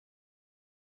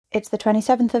It's the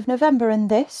 27th of November and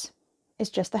this is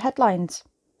just the headlines.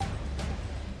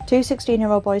 Two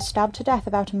 16-year-old boys stabbed to death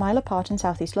about a mile apart in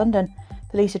southeast London.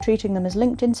 Police are treating them as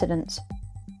linked incidents.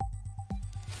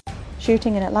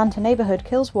 Shooting in Atlanta neighbourhood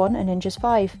kills 1 and injures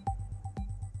 5.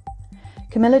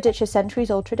 Camilla ditches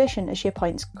centuries-old tradition as she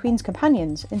appoints Queen's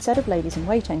companions instead of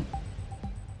ladies-in-waiting.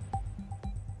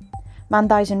 Man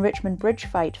dies in Richmond bridge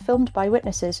fight, filmed by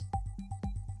witnesses.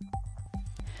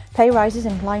 Pay rises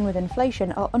in line with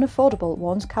inflation are unaffordable,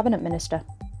 warns Cabinet Minister.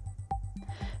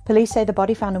 Police say the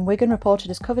body found in Wigan, reported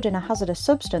as covered in a hazardous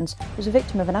substance, was a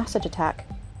victim of an acid attack.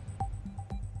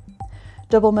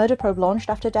 Double murder probe launched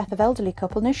after death of elderly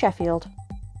couple near Sheffield.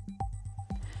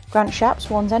 Grant Shapps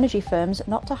warns energy firms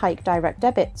not to hike direct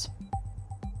debits.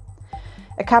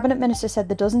 A Cabinet Minister said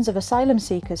the dozens of asylum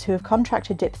seekers who have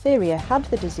contracted diphtheria had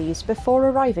the disease before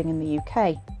arriving in the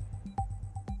UK.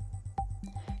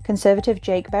 Conservative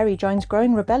Jake Berry joins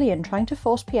growing rebellion trying to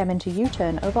force PM into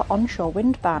U-turn over onshore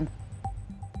wind ban.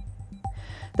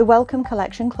 The Wellcome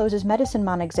Collection closes Medicine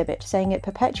Man exhibit, saying it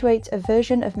perpetuates a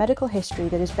version of medical history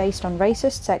that is based on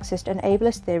racist, sexist and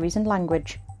ableist theories and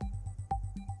language.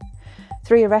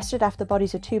 3 arrested after the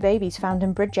bodies of 2 babies found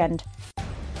in Bridgend.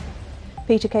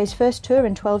 Peter Kay's first tour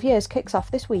in 12 years kicks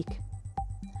off this week.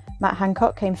 Matt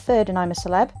Hancock came 3rd in I'm a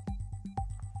Celeb.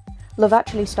 Love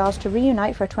Actually stars to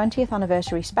reunite for a 20th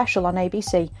anniversary special on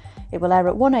ABC. It will air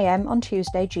at 1 a.m. on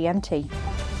Tuesday GMT.